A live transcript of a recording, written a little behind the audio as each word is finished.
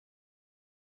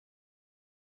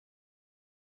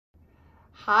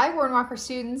Hi, Warren Walker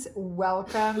students.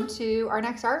 Welcome to our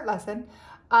next art lesson.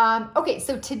 Okay,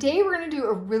 so today we're going to do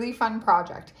a really fun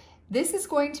project. This is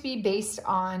going to be based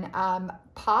on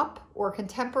pop or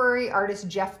contemporary artist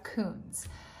Jeff Koons.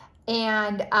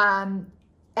 And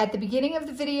at the beginning of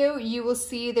the video, you will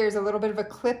see there's a little bit of a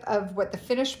clip of what the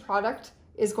finished product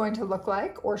is going to look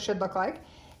like or should look like.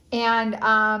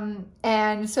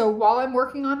 And so while I'm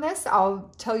working on this,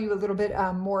 I'll tell you a little bit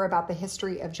more about the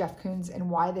history of Jeff Koons and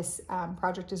why this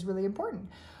project is really important.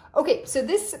 Okay, so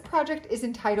this project is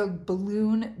entitled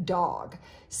Balloon Dog.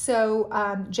 So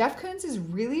Jeff Koons is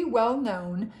really well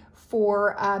known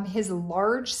for his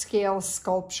large scale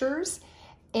sculptures,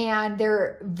 and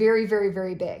they're very, very,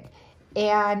 very big.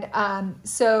 And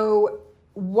so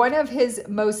one of his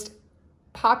most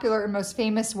popular and most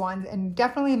famous ones, and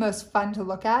definitely most fun to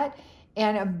look at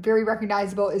and very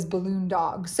recognizable, is Balloon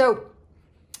Dog. So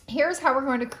here's how we're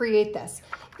going to create this.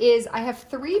 I have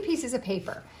 3 pieces of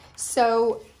paper.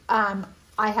 So I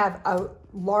have a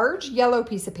large yellow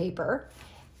piece of paper,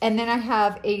 and then I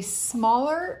have a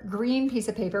smaller green piece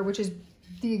of paper, which is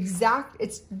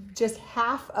it's just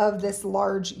half of this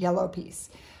large yellow piece.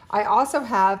 I also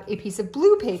have a piece of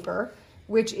blue paper,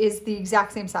 which is the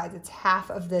exact same size. It's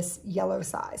half of this yellow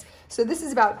size. So this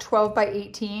is about 12 by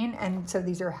 18, and so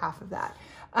these are half of that.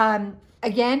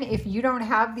 Again, if you don't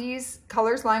have these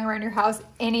colors lying around your house,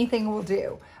 anything will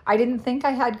do. I didn't think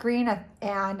I had green,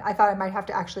 and I thought I might have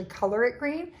to actually color it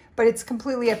green, but it's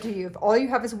completely up to you. If all you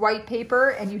have is white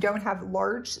paper and you don't have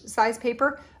large size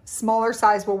paper, smaller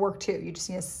size will work too. You just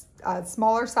need a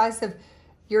smaller size of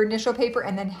your initial paper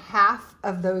and then half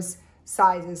of those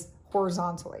sizes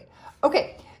horizontally.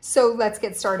 Okay, so let's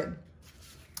get started.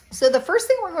 So the first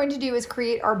thing we're going to do is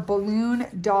create our balloon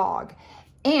dog.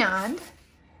 And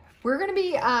we're going to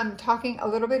be talking a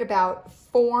little bit about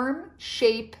form,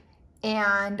 shape,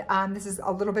 and this is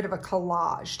a little bit of a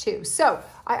collage too. So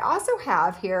I also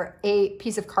have here a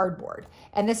piece of cardboard.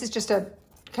 And this is just a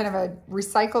kind of a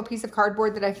recycled piece of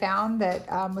cardboard that I found that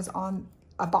was on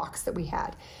a box that we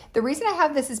had. The reason I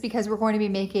have this is because we're going to be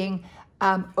making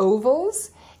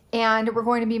ovals, and we're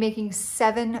going to be making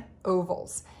 7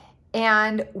 ovals.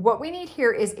 And what we need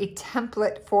here is a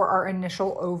template for our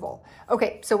initial oval.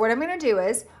 Okay, so what I'm gonna do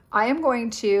is I am going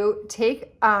to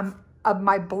take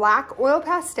my black oil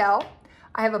pastel.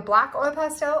 I have a black oil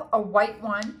pastel, a white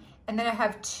one, and then I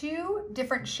have 2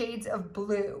 different shades of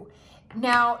blue.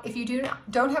 Now, if you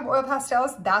don't have oil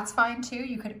pastels, that's fine too.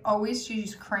 You can always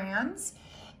use crayons.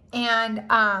 And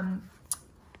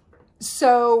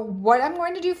so what I'm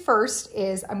going to do first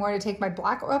is I'm going to take my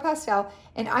black oil pastel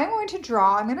and I'm going to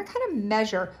kind of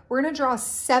measure. We're going to draw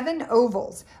 7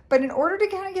 ovals, but in order to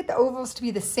kind of get the ovals to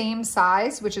be the same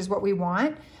size, which is what we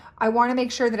want, I want to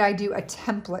make sure that I do a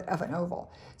template of an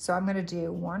oval. So I'm going to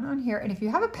do 1 on here. And if you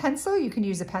have a pencil, you can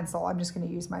use a pencil. I'm just going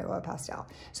to use my oil pastel.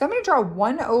 So I'm going to draw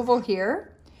 1 oval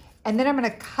here, and then I'm going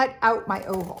to cut out my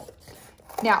oval.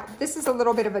 Now, this is a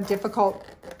little bit of a difficult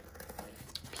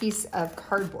piece of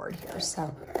cardboard here,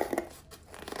 so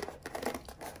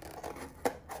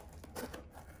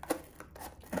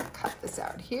cut this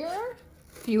out here.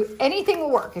 Anything will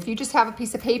work. If you just have a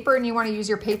piece of paper and you want to use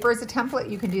your paper as a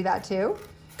template, you can do that too.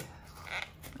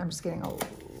 I'm just getting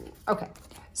okay.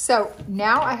 So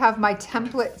now I have my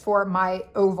template for my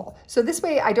oval. So this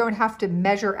way I don't have to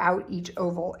measure out each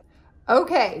oval.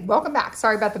 Okay, welcome back.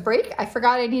 Sorry about the break. I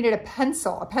forgot I needed a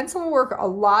pencil. A pencil will work a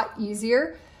lot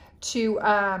easier to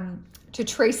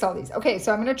trace all these. Okay,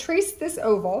 so I'm gonna trace this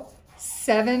oval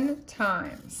 7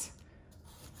 times.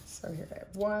 So here I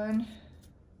have 1,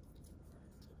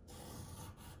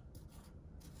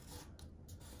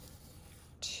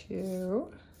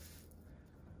 2,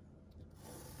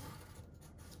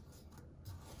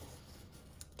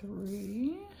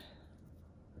 3,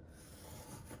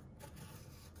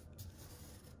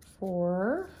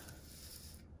 4,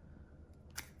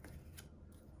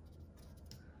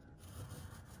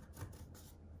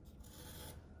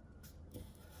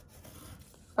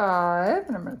 5,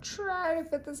 and I'm going to try to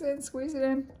fit this in, squeeze it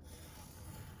in.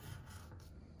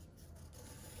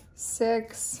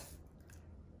 6,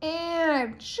 and I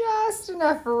have just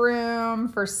enough room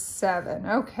for 7.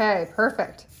 Okay,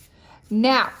 perfect.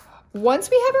 Now,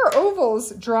 once we have our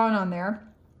ovals drawn on there,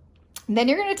 then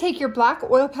you're going to take your black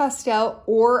oil pastel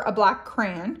or a black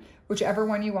crayon, whichever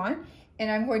one you want,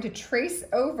 and I'm going to trace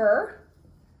over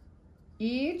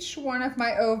each one of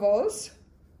my ovals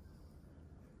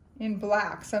in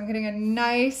black. So I'm getting a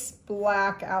nice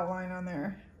black outline on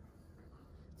there.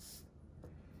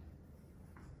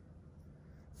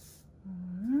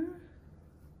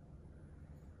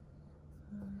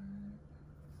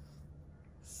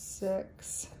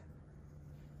 6,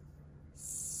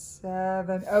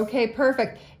 7. Okay,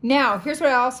 perfect. Now, here's what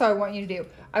I want you to do.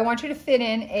 I want you to fit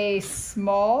in a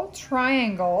small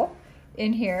triangle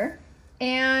in here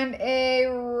and a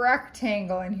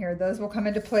rectangle in here. Those will come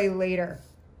into play later.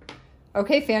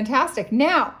 Okay, fantastic.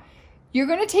 Now, you're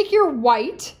going to take your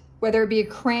white, whether it be a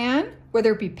crayon,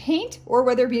 whether it be paint, or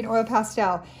whether it be an oil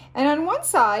pastel. And on one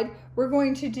side, we're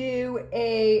going to do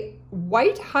a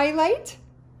white highlight.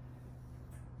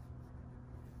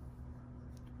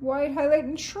 White highlight,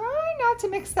 and try not to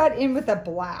mix that in with the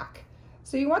black.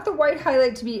 So you want the white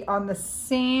highlight to be on the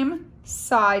same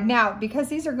side. Now, because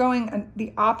these are going in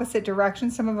the opposite direction,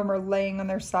 some of them are laying on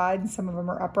their side and some of them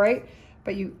are upright,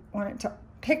 but you want it to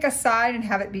pick a side and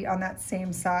have it be on that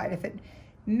same side. If it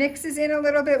mixes in a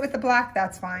little bit with the black,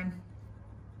 that's fine.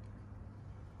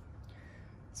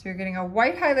 So you're getting a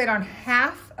white highlight on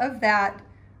half of that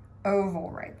oval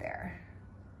right there.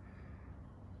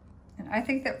 And I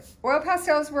think that oil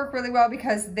pastels work really well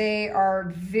because they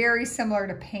are very similar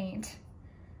to paint,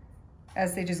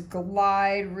 as they just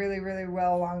glide really, really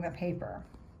well along the paper.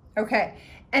 Okay,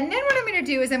 and then what I'm going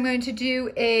to do is I'm going to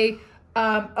do a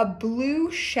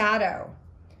blue shadow.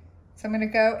 So I'm going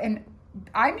to go, and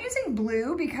I'm using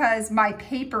blue because my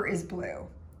paper is blue.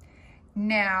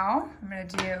 Now I'm going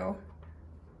to do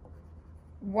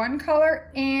one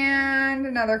color and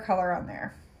another color on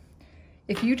there.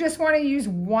 If you just want to use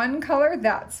one color,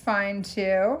 that's fine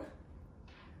too.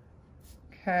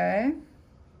 Okay.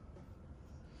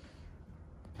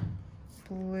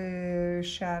 Blue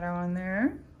shadow on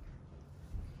there.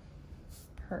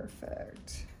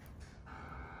 Perfect.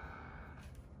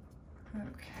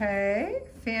 Okay,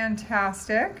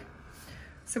 fantastic.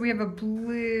 So we have a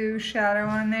blue shadow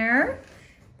on there.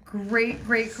 Great,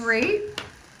 great, great.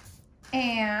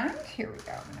 And here we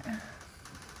go.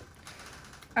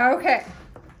 Okay.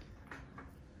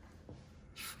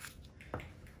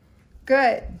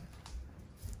 Good.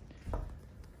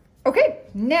 Okay,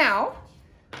 now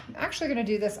I'm actually going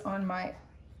to do this on my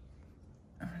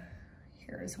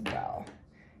here as well.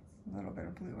 A little bit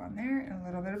of blue on there and a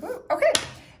little bit of blue. Okay,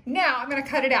 now I'm going to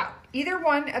cut it out. Either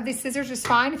one of these scissors is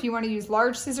fine. If you want to use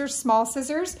large scissors, small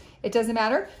scissors, it doesn't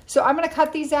matter. So I'm going to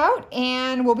cut these out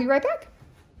and we'll be right back.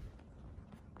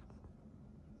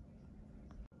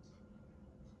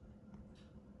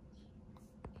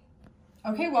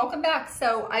 Okay, welcome back.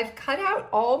 So I've cut out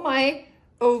all my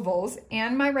ovals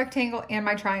and my rectangle and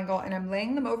my triangle, and I'm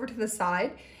laying them over to the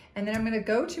side. And then I'm going to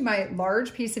go to my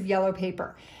large piece of yellow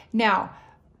paper. Now,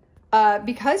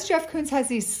 because Jeff Koons has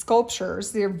these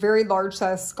sculptures, they're very large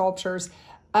size sculptures.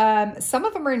 Some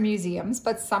of them are in museums,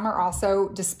 but some are also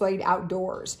displayed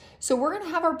outdoors. So we're going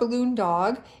to have our balloon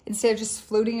dog, instead of just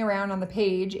floating around on the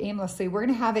page aimlessly, we're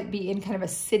going to have it be in kind of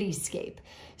a cityscape.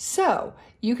 So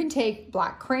you can take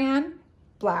black crayon,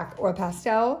 black oil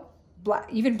pastel,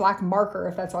 even black marker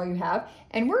if that's all you have,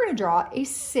 and we're going to draw a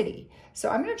city. So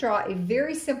I'm going to draw a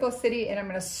very simple city, and I'm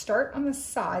going to start on the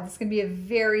side. It's going to be a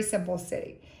very simple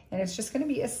city, and it's just going to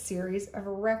be a series of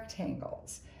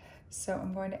rectangles. So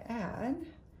I'm going to add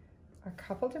a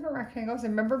couple different rectangles.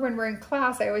 And remember, when we're in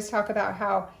class, I always talk about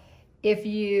how if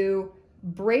you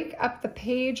break up the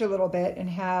page a little bit and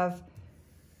have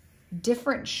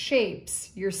different shapes,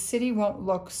 your city won't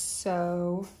look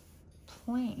so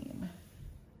plain.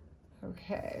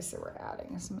 Okay, so we're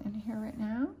adding some in here right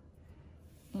now.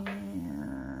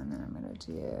 And then I'm going to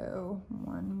do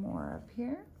one more up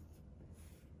here.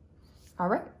 All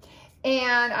right.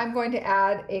 And I'm going to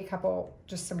add a couple,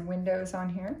 just some windows on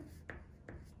here.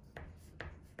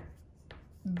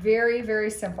 Very, very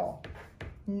simple.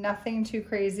 Nothing too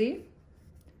crazy.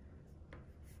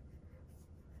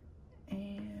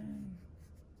 And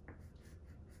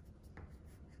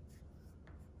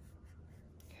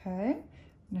okay.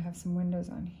 I'm gonna have some windows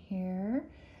on here,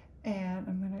 and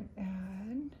I'm gonna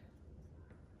add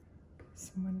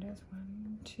some windows.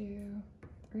 1, 2,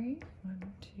 3.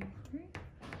 1, 2, 3.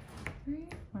 3.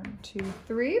 1, 2,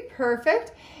 3.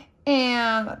 Perfect.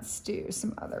 And let's do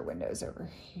some other windows over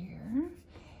here.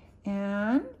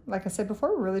 And like I said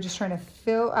before, we're really just trying to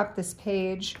fill up this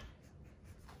page.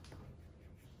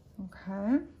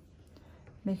 Okay.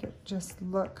 Make it just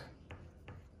look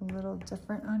a little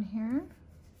different on here.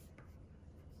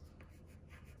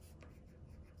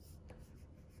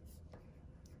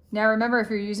 Now remember, if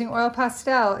you're using oil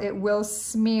pastel, it will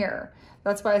smear.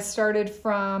 That's why I started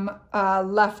from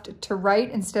left to right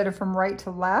instead of from right to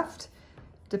left,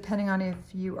 depending on if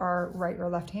you are right or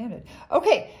left-handed.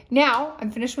 Okay, now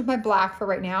I'm finished with my black for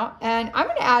right now, and I'm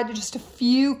gonna add just a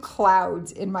few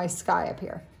clouds in my sky up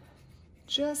here,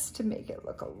 just to make it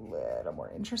look a little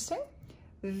more interesting.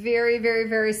 Very, very,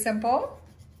 very simple.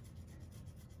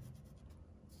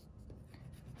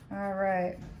 All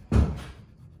right.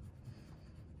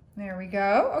 There we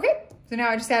go. Okay, so now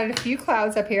I just added a few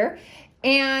clouds up here.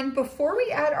 And before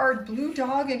we add our blue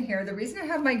dog in here, the reason I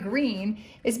have my green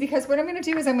is because what I'm gonna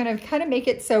do is I'm gonna kind of make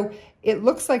it so it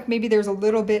looks like maybe there's a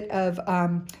little bit of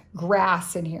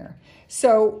grass in here.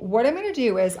 So what I'm gonna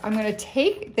do is I'm gonna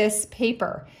take this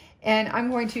paper and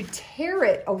I'm going to tear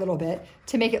it a little bit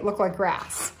to make it look like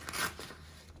grass.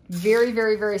 Very,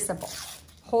 very, very simple.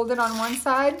 Hold it on one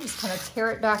side, just kind of tear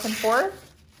it back and forth.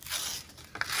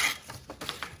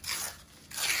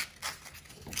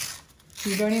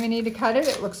 You don't even need to cut it.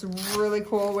 It looks really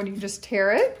cool when you just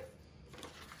tear it.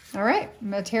 All right,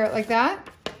 I'm gonna tear it like that.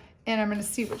 And I'm gonna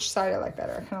see which side I like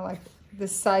better. I kind of like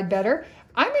this side better.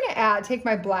 I'm gonna take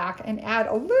my black and add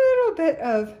a little bit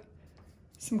of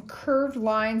some curved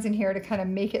lines in here to kind of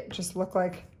make it just look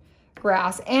like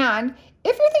grass. And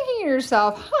if you're thinking to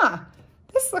yourself,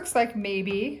 this looks like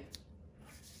maybe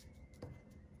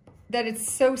that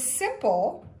it's so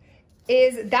simple,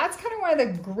 that's kind of one of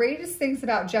the greatest things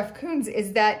about Jeff Koons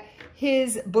is that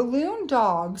his balloon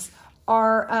dogs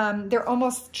are, they're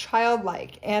almost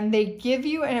childlike, and they give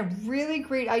you a really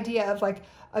great idea of like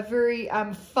a very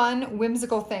fun,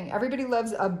 whimsical thing. Everybody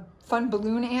loves fun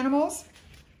balloon animals.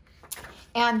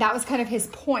 And that was kind of his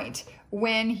point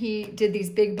when he did these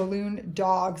big balloon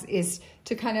dogs, is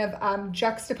to kind of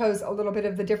juxtapose a little bit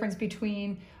of the difference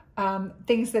between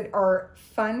things that are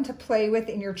fun to play with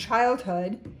in your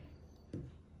childhood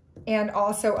and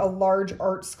also a large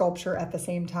art sculpture at the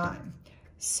same time.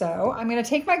 So I'm gonna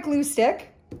take my glue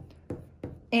stick,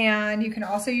 and you can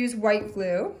also use white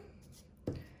glue,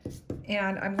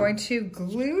 and I'm going to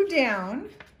glue down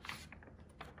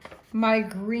my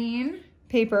green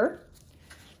paper,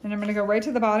 and I'm gonna go right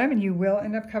to the bottom, and you will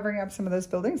end up covering up some of those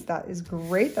buildings. That is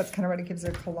great. That's kind of what it gives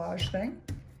it a collage thing.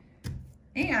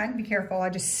 And be careful, I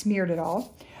just smeared it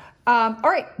all. All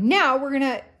right, now we're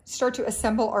gonna start to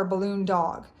assemble our balloon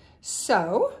dog.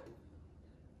 So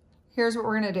here's what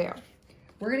we're gonna do.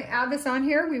 We're gonna add this on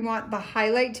here. We want the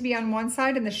highlight to be on one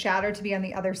side and the shadow to be on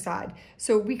the other side.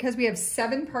 So because we have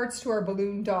 7 parts to our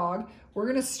balloon dog, we're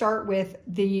gonna start with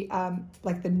the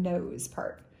like the nose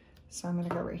part. So I'm gonna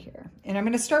go right here. And I'm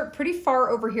gonna start pretty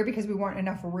far over here because we want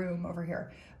enough room over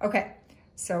here. Okay,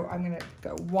 so I'm gonna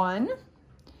go 1.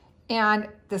 And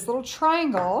this little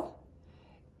triangle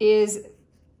is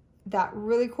that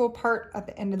really cool part at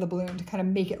the end of the balloon to kind of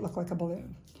make it look like a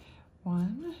balloon.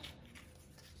 1.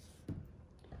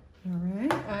 All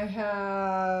right, I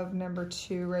have number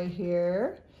 2 right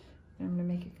here. I'm gonna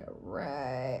make it go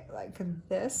right like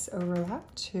this,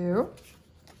 overlap. 2.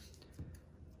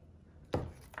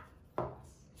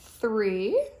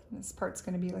 3, this part's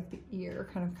gonna be like the ear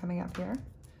kind of coming up here.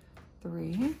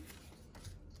 3.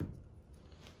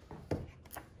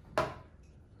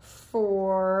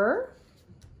 4.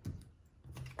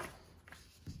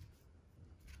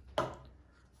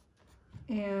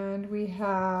 And we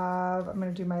have, I'm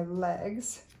gonna do my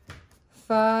legs.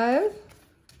 5.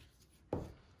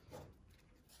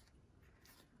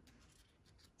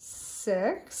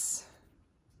 6.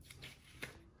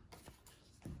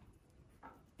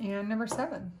 And number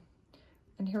 7.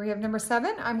 And here we have number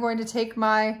 7. I'm going to take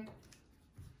my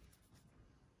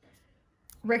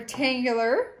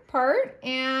rectangular part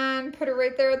and put it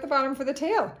right there at the bottom for the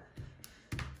tail.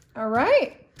 All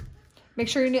right. Make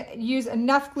sure you use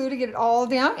enough glue to get it all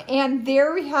down. And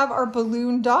there we have our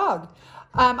balloon dog.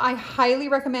 I highly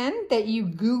recommend that you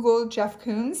Google Jeff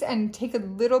Koons and take a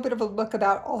little bit of a look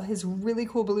about all his really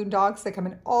cool balloon dogs that come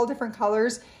in all different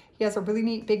colors. He has a really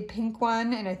neat big pink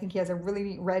one, and I think he has a really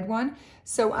neat red one.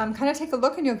 So kind of take a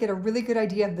look and you'll get a really good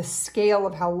idea of the scale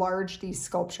of how large these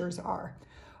sculptures are.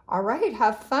 All right,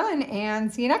 have fun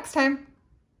and see you next time.